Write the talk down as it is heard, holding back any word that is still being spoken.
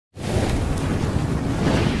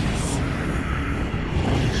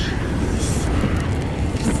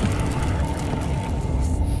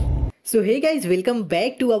So hey guys, welcome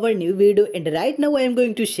back to our new video, and right now I am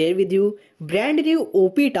going to share with you brand new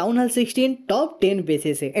OP Town Hall 16 top 10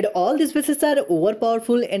 bases, and all these bases are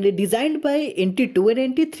overpowerful and designed by NT2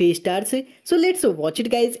 and NT3 stars. So let's watch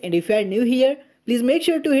it guys, and if you are new here, please make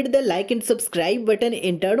sure to hit the like and subscribe button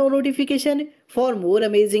and turn on notification for more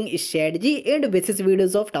amazing strategy and bases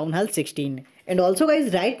videos of Town Hall 16. And also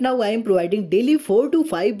guys, right now I am providing daily 4 to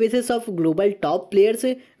 5 bases of global top players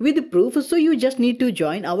with proof, so you just need to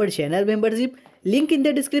join our channel membership, link in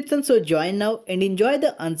the description. So join now and enjoy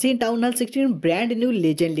the unseen Town Hall 16 brand new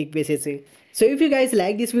Legend League bases. So if you guys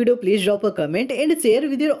like this video, please drop a comment and share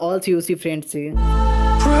with your all COC friends. Broken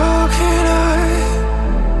heart,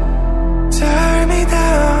 tear me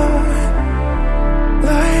down.